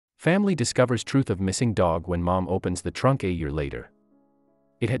Family discovers truth of missing dog when mom opens the trunk a year later.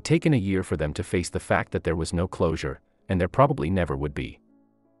 It had taken a year for them to face the fact that there was no closure, and there probably never would be.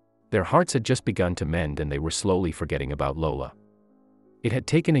 Their hearts had just begun to mend and they were slowly forgetting about Lola. It had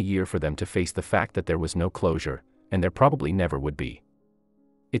taken a year for them to face the fact that there was no closure, and there probably never would be.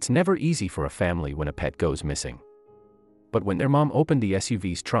 It's never easy for a family when a pet goes missing. But when their mom opened the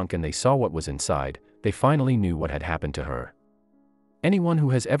SUV's trunk and they saw what was inside, they finally knew what had happened to her. Anyone who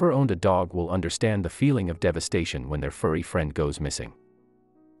has ever owned a dog will understand the feeling of devastation when their furry friend goes missing.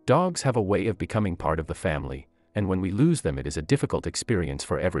 Dogs have a way of becoming part of the family, and when we lose them it is a difficult experience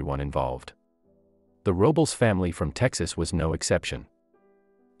for everyone involved. The Robles family from Texas was no exception.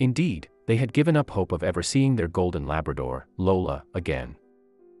 Indeed, they had given up hope of ever seeing their golden Labrador, Lola, again.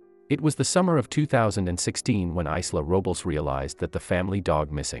 It was the summer of 2016 when Isla Robles realized that the family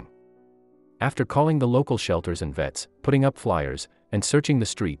dog missing. After calling the local shelters and vets, putting up flyers, and searching the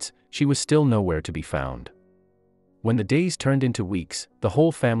streets, she was still nowhere to be found. When the days turned into weeks, the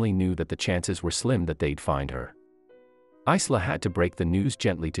whole family knew that the chances were slim that they'd find her. Isla had to break the news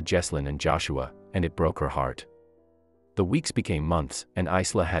gently to Jesslyn and Joshua, and it broke her heart. The weeks became months, and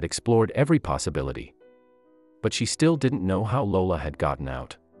Isla had explored every possibility. But she still didn't know how Lola had gotten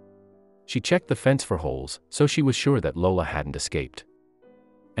out. She checked the fence for holes, so she was sure that Lola hadn't escaped.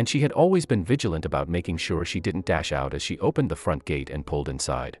 And she had always been vigilant about making sure she didn't dash out as she opened the front gate and pulled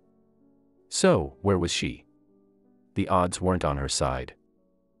inside. So, where was she? The odds weren't on her side.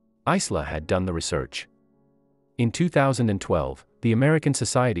 Isla had done the research. In 2012, the American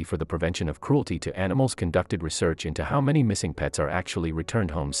Society for the Prevention of Cruelty to Animals conducted research into how many missing pets are actually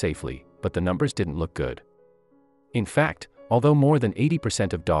returned home safely, but the numbers didn't look good. In fact, although more than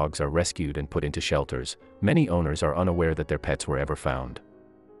 80% of dogs are rescued and put into shelters, many owners are unaware that their pets were ever found.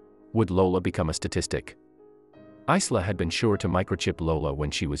 Would Lola become a statistic? Isla had been sure to microchip Lola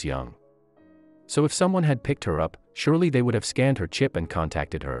when she was young. So if someone had picked her up, surely they would have scanned her chip and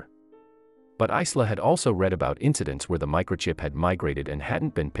contacted her. But Isla had also read about incidents where the microchip had migrated and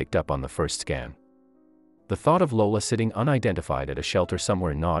hadn't been picked up on the first scan. The thought of Lola sitting unidentified at a shelter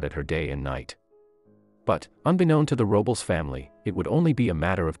somewhere gnawed at her day and night. But, unbeknown to the Robles family, it would only be a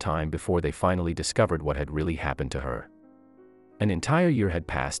matter of time before they finally discovered what had really happened to her. An entire year had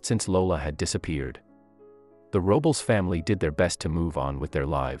passed since Lola had disappeared. The Robles family did their best to move on with their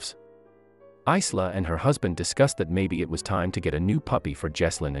lives. Isla and her husband discussed that maybe it was time to get a new puppy for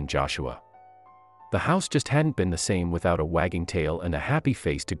Jesslyn and Joshua. The house just hadn't been the same without a wagging tail and a happy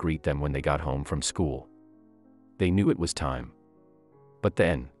face to greet them when they got home from school. They knew it was time. But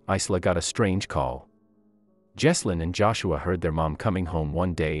then, Isla got a strange call. Jesslyn and Joshua heard their mom coming home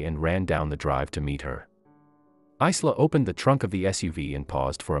one day and ran down the drive to meet her. Isla opened the trunk of the SUV and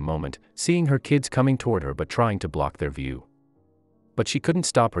paused for a moment, seeing her kids coming toward her but trying to block their view. But she couldn't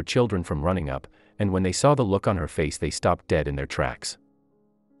stop her children from running up, and when they saw the look on her face they stopped dead in their tracks.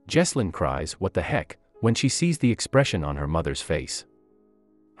 Jesslyn cries, "What the heck?" when she sees the expression on her mother's face.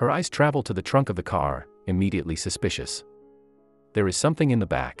 Her eyes travel to the trunk of the car, immediately suspicious. There is something in the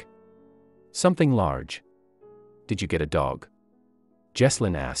back. Something large. "Did you get a dog?"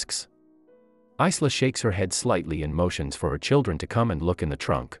 Jesslyn asks. Isla shakes her head slightly and motions for her children to come and look in the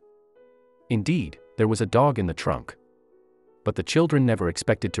trunk. Indeed, there was a dog in the trunk. But the children never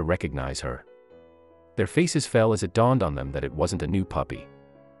expected to recognize her. Their faces fell as it dawned on them that it wasn't a new puppy.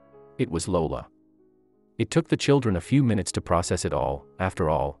 It was Lola. It took the children a few minutes to process it all. After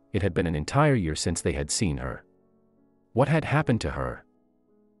all, it had been an entire year since they had seen her. What had happened to her?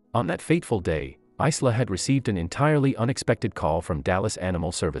 On that fateful day, Isla had received an entirely unexpected call from Dallas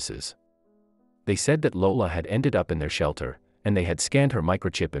Animal Services. They said that Lola had ended up in their shelter, and they had scanned her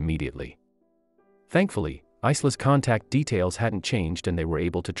microchip immediately. Thankfully, Isla's contact details hadn't changed and they were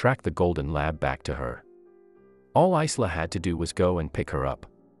able to track the golden lab back to her. All Isla had to do was go and pick her up.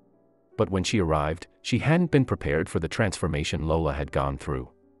 But when she arrived, she hadn't been prepared for the transformation Lola had gone through.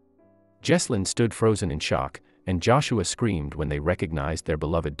 Jesslyn stood frozen in shock, and Joshua screamed when they recognized their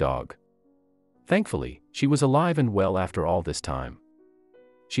beloved dog. Thankfully, she was alive and well after all this time.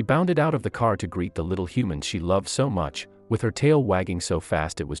 She bounded out of the car to greet the little humans she loved so much, with her tail wagging so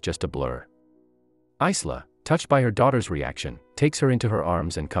fast it was just a blur. Isla, touched by her daughter's reaction, takes her into her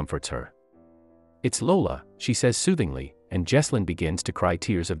arms and comforts her. "It's Lola," she says soothingly, and Jesslyn begins to cry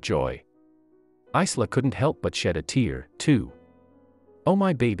tears of joy. Isla couldn't help but shed a tear, too. "Oh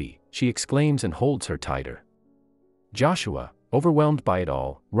my baby," she exclaims and holds her tighter. Joshua, overwhelmed by it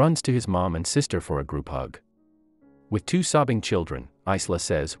all, runs to his mom and sister for a group hug. With two sobbing children, Isla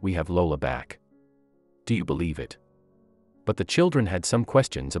says, "We have Lola back. Do you believe it?" But the children had some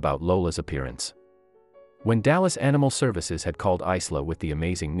questions about Lola's appearance. When Dallas Animal Services had called Isla with the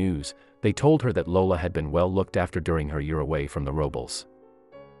amazing news, they told her that Lola had been well looked after during her year away from the Robles.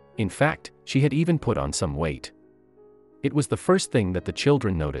 In fact, she had even put on some weight. It was the first thing that the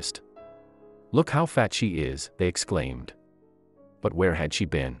children noticed. "Look how fat she is," they exclaimed. But where had she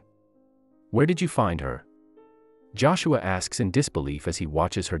been? "Where did you find her?" Joshua asks in disbelief as he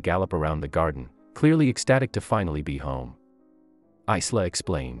watches her gallop around the garden, clearly ecstatic to finally be home. Isla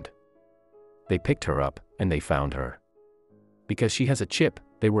explained. "They picked her up, and they found her. Because she has a chip,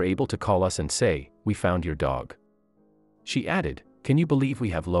 they were able to call us and say, 'We found your dog.'" She added, "Can you believe we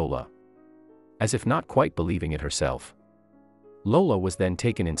have Lola?" As if not quite believing it herself. Lola was then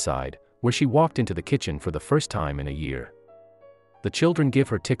taken inside, where she walked into the kitchen for the first time in a year. The children give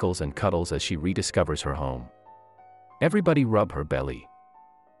her tickles and cuddles as she rediscovers her home. Everybody rub her belly.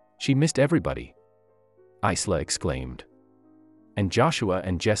 She missed everybody, Isla exclaimed. And Joshua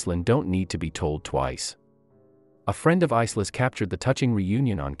and Jesslyn don't need to be told twice. A friend of Isla's captured the touching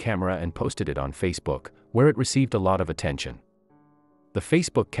reunion on camera and posted it on Facebook, where it received a lot of attention. The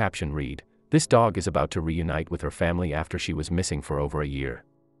Facebook caption read, "This dog is about to reunite with her family after she was missing for over a year."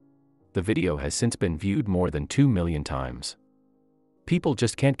 The video has since been viewed more than 2 million times. People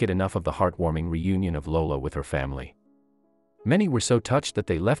just can't get enough of the heartwarming reunion of Lola with her family. Many were so touched that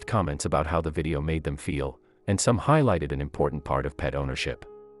they left comments about how the video made them feel, and some highlighted an important part of pet ownership.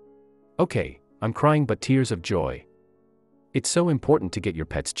 "Okay, I'm crying but tears of joy. It's so important to get your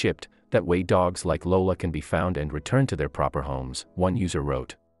pets chipped, that way dogs like Lola can be found and returned to their proper homes," one user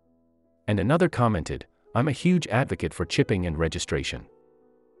wrote. And another commented, "I'm a huge advocate for chipping and registration."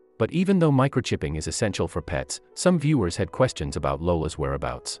 But even though microchipping is essential for pets, some viewers had questions about Lola's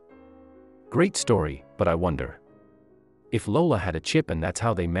whereabouts. "Great story, but I wonder. If Lola had a chip and that's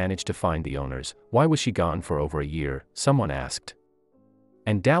how they managed to find the owners, why was she gone for over a year?" someone asked.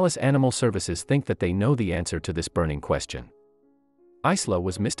 And Dallas Animal Services think that they know the answer to this burning question. Isla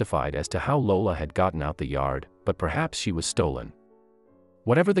was mystified as to how Lola had gotten out the yard, but perhaps she was stolen.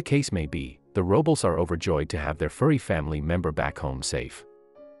 Whatever the case may be, the Robles are overjoyed to have their furry family member back home safe.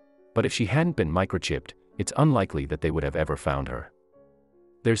 But if she hadn't been microchipped, it's unlikely that they would have ever found her.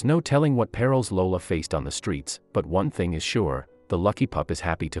 There's no telling what perils Lola faced on the streets, but one thing is sure, the lucky pup is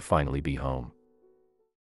happy to finally be home.